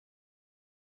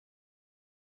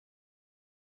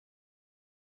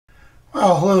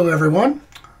Well, hello everyone.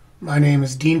 My name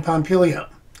is Dean Pompilio,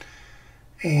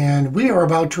 and we are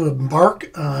about to embark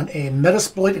on a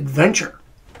Metasploit adventure.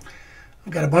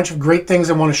 I've got a bunch of great things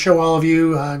I want to show all of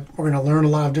you. We're going to learn a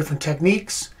lot of different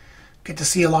techniques, get to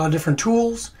see a lot of different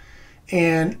tools,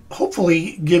 and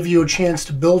hopefully give you a chance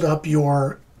to build up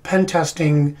your pen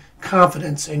testing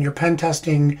confidence and your pen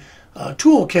testing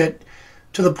toolkit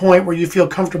to the point where you feel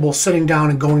comfortable sitting down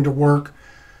and going to work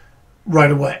right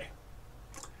away.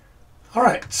 All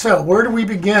right, so where do we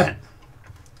begin?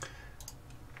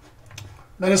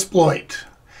 Metasploit.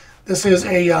 This is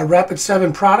a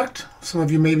Rapid7 product. Some of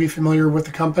you may be familiar with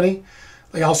the company.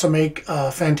 They also make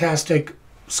fantastic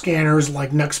scanners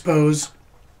like Nexpose.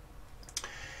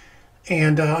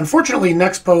 And unfortunately,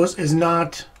 Nexpose is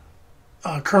not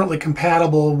currently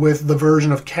compatible with the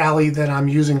version of Kali that I'm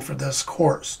using for this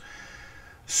course.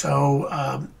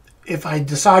 So if I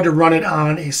decide to run it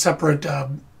on a separate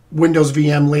Windows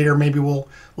VM later, maybe we'll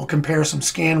compare some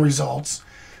scan results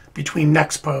between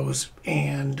Nexpose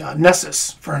and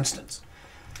Nessus, for instance.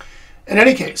 In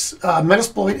any case,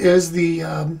 Metasploit is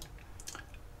the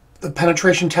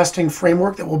penetration testing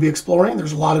framework that we'll be exploring.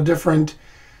 There's a lot of different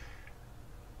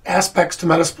aspects to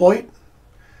Metasploit.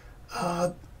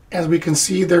 As we can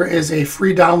see, there is a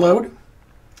free download,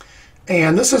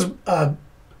 and this is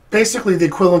basically the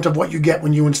equivalent of what you get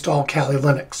when you install Kali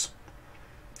Linux.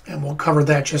 And we'll cover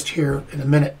that just here in a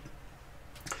minute.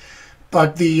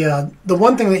 But the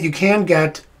one thing that you can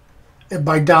get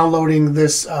by downloading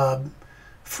this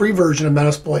free version of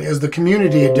Metasploit is the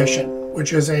Community Edition,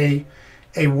 which is a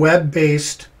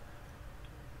web-based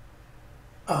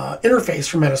interface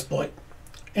for Metasploit.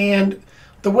 And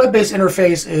the web-based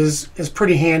interface is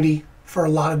pretty handy for a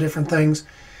lot of different things.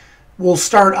 We'll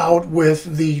start out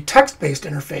with the text-based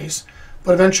interface,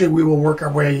 but eventually we will work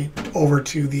our way over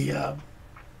to the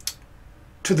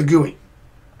GUI.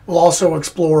 We'll also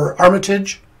explore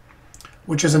Armitage,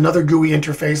 which is another GUI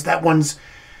interface. That one's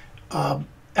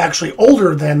actually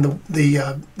older than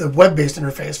the web-based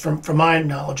interface, from my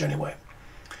knowledge anyway.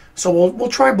 So we'll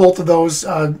try both of those,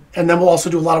 and then we'll also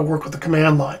do a lot of work with the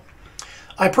command line.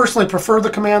 I personally prefer the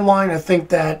command line. I think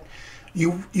that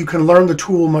you can learn the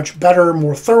tool much better,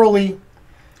 more thoroughly.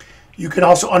 You can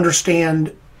also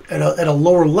understand at a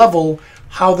lower level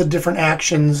how the different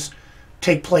actions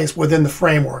take place within the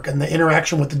framework, and the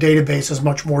interaction with the database is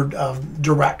much more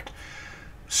direct.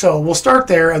 So we'll start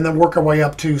there and then work our way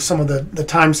up to some of the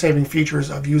time-saving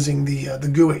features of using the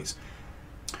GUIs.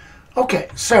 Okay,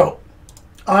 so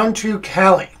on to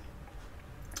Kali.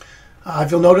 If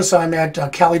you'll notice, I'm at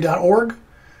kali.org.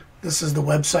 This is the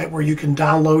website where you can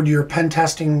download your pen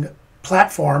testing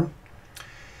platform.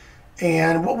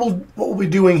 And what we'll be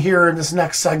doing here in this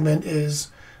next segment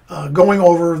is going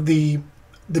over the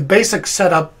basic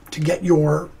setup to get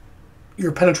your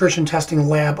penetration testing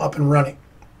lab up and running.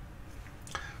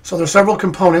 So there's several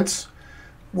components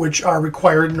which are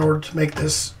required in order to make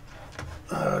this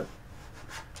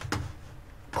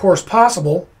course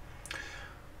possible.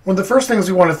 One of the first things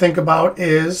we want to think about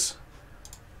is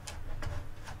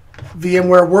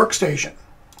VMware Workstation.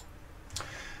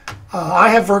 I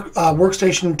have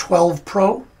Workstation 12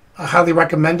 Pro. I highly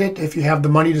recommend it if you have the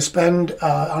money to spend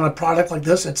on a product like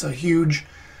this. It's a huge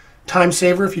time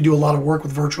saver if you do a lot of work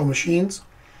with virtual machines.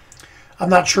 I'm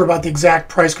not sure about the exact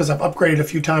price because I've upgraded a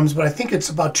few times, but I think it's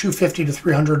about $250 to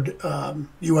 $300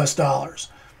 US dollars.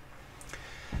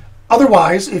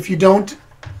 Otherwise, if you don't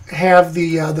have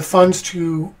the funds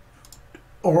to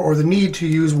or the need to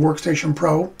use Workstation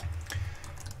Pro,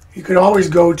 you can always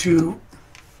go to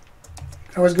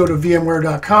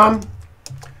VMware.com.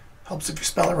 Helps if you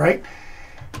spell it right,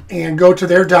 and go to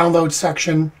their download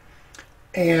section,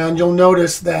 and you'll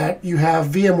notice that you have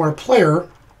VMware Player.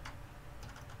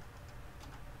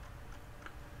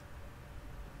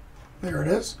 There it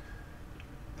is.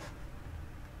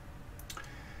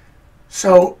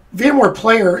 So VMware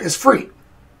Player is free,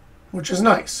 which is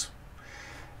nice.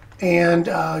 And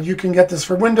you can get this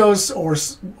for Windows or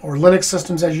Linux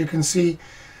systems, as you can see.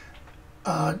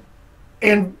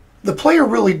 And the Player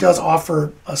really does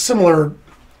offer a similar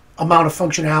amount of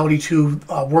functionality to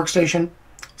Workstation.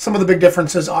 Some of the big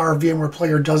differences are VMware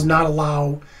Player does not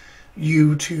allow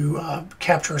you to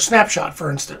capture a snapshot, for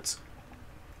instance.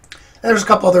 And there's a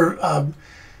couple other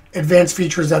advanced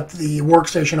features that the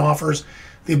Workstation offers.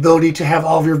 The ability to have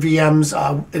all of your VMs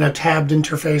in a tabbed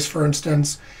interface, for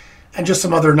instance, and just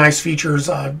some other nice features,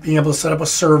 being able to set up a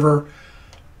server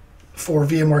for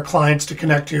VMware clients to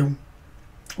connect to.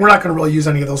 We're not going to really use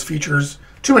any of those features,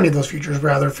 too many of those features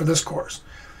rather, for this course.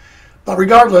 But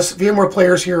regardless, VMware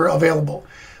Player is here available.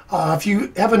 If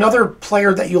you have another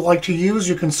player that you like to use,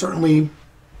 you can certainly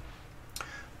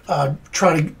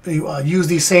try to use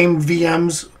these same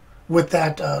VMs with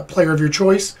that player of your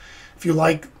choice. If you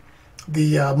like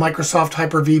the Microsoft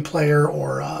Hyper-V player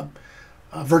or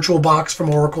VirtualBox from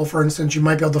Oracle, for instance, you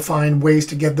might be able to find ways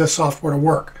to get this software to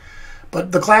work.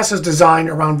 But the class is designed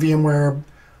around VMware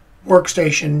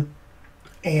Workstation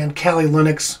and Kali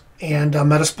Linux and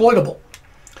Metasploitable.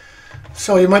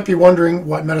 So you might be wondering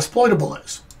what Metasploitable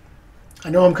is. I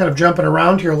know I'm kind of jumping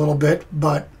around here a little bit,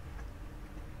 but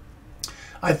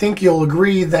I think you'll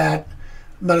agree that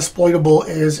Metasploitable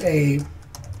is a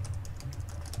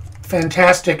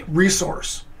fantastic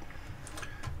resource.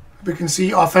 We can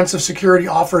see Offensive Security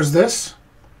offers this,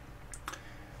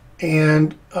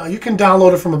 and you can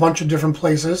download it from a bunch of different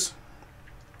places.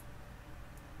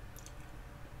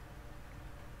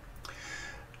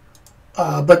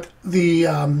 But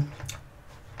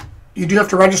you do have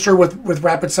to register with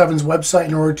Rapid7's website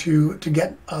in order to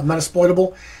get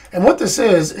Metasploitable. And what this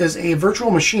is a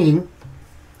virtual machine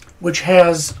which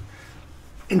has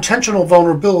intentional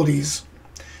vulnerabilities.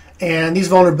 And these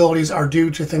vulnerabilities are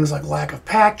due to things like lack of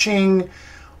patching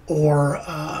or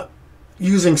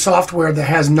using software that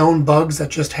has known bugs that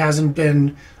just hasn't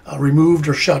been removed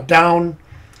or shut down.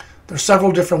 There's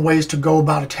several different ways to go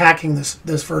about attacking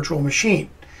this virtual machine.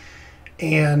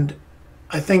 And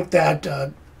I think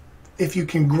that if you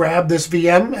can grab this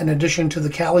VM in addition to the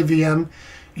Kali VM,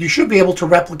 you should be able to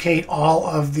replicate all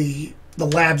of the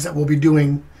labs that we'll be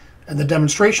doing and the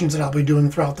demonstrations that I'll be doing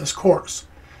throughout this course.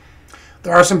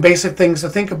 There are some basic things to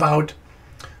think about.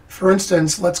 For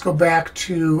instance, let's go back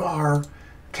to our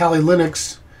Kali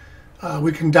Linux.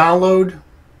 We can download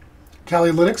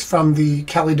Kali Linux from the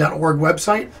kali.org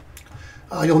website.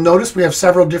 You'll notice we have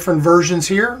several different versions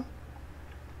here.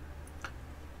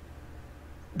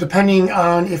 Depending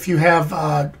on if you have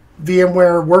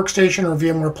VMware Workstation or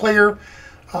VMware Player,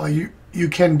 you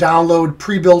can download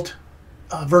pre-built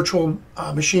virtual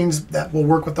machines that will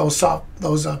work with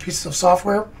those pieces of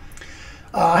software.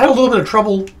 I had a little bit of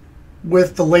trouble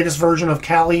with the latest version of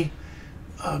Kali,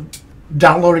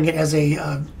 downloading it as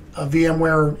a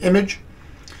VMware image.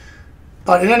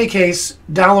 But in any case,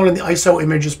 downloading the ISO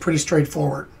image is pretty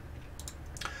straightforward.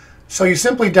 So you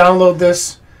simply download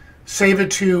this, save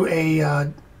it to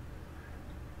a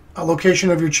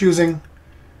location of your choosing.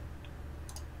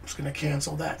 I'm just going to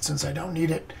cancel that since I don't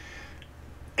need it.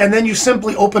 And then you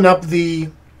simply open up the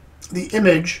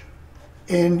image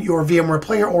in your VMware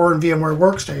Player or in VMware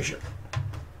Workstation.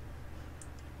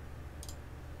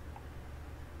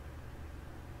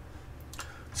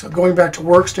 So going back to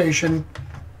Workstation,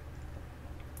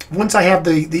 once I have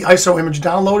the ISO image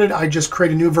downloaded, I just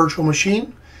create a new virtual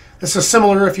machine. This is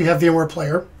similar if you have VMware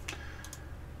Player.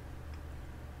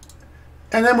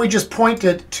 And then we just point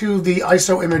it to the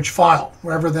ISO image file,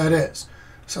 wherever that is.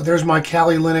 So there's my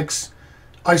Kali Linux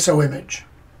ISO image.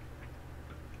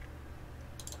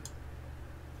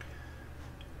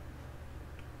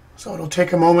 So it'll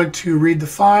take a moment to read the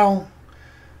file.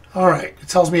 All right, it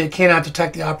tells me it cannot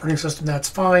detect the operating system. That's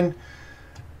fine.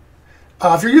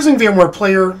 If you're using VMware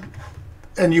Player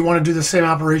and you want to do the same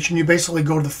operation, you basically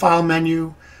go to the File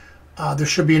menu. There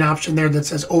should be an option there that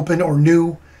says Open or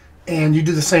New, and you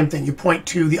do the same thing. You point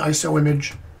to the ISO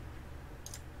image,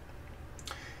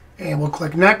 and we'll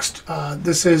click Next.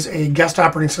 This is a guest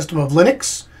operating system of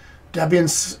Linux. Debian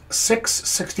 6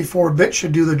 64-bit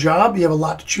should do the job. You have a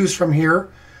lot to choose from here.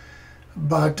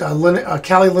 But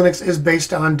Kali Linux is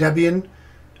based on Debian,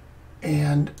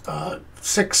 and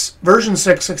version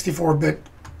 6 64-bit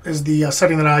is the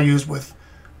setting that I used with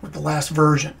the last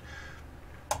version.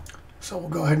 So we'll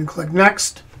go ahead and click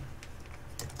Next,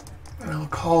 and I'll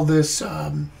call this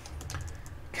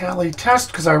Kali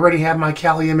Test because I already have my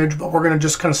Kali image, but we're going to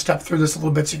just kind of step through this a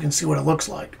little bit so you can see what it looks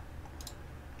like.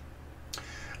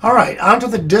 All right, onto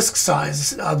the disk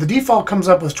size. The default comes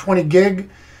up with 20 gig.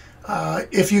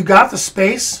 If you got the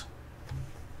space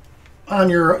on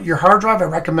your hard drive, I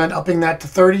recommend upping that to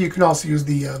 30. You can also use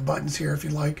the buttons here if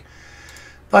you like.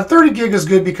 But 30 gig is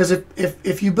good because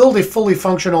if you build a fully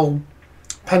functional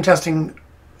pen testing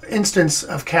instance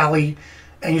of Kali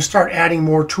and you start adding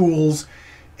more tools,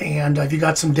 and if you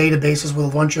got some databases with a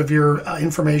bunch of your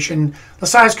information, the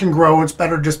size can grow. It's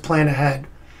better to just plan ahead.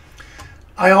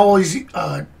 I always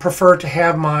prefer to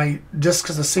have my disks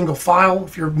as a single file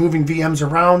if you're moving VMs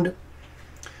around.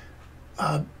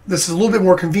 This is a little bit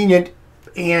more convenient,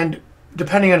 and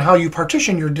depending on how you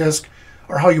partition your disk,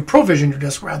 or how you provision your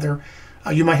disk rather,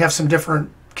 you might have some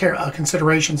different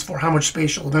considerations for how much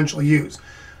space you'll eventually use.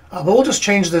 But we'll just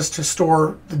change this to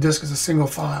store the disk as a single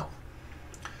file.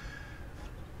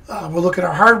 We'll look at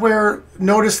our hardware.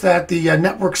 Notice that the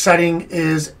network setting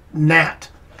is NAT.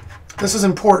 This is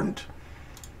important.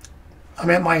 I'm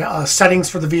at my settings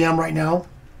for the VM right now.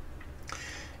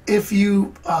 If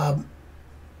you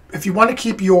want to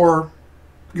keep your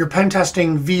pen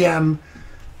testing VM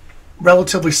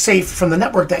relatively safe from the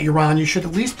network that you're on, you should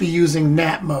at least be using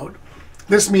NAT mode.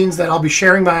 This means that I'll be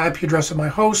sharing my IP address with my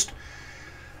host.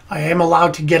 I am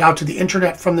allowed to get out to the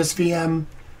internet from this VM,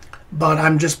 but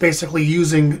I'm just basically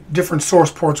using different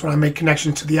source ports when I make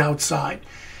connections to the outside.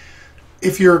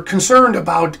 If you're concerned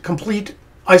about complete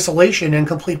isolation and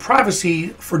complete privacy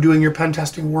for doing your pen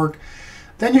testing work,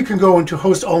 then you can go into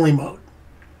host-only mode.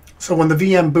 So when the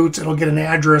VM boots, it'll get an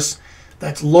address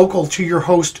that's local to your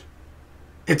host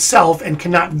itself and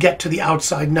cannot get to the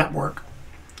outside network.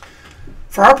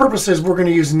 For our purposes, we're going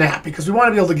to use NAT because we want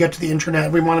to be able to get to the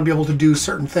internet. We want to be able to do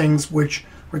certain things which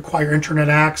require internet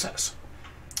access.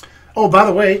 Oh, by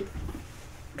the way,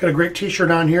 got a great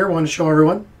t-shirt on here. I want to show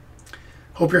everyone.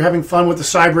 Hope you're having fun with the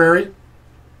Cybrary.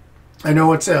 I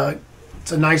know it's a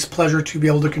nice pleasure to be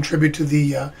able to contribute to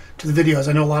the videos.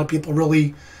 I know a lot of people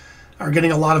really are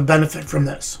getting a lot of benefit from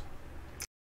this.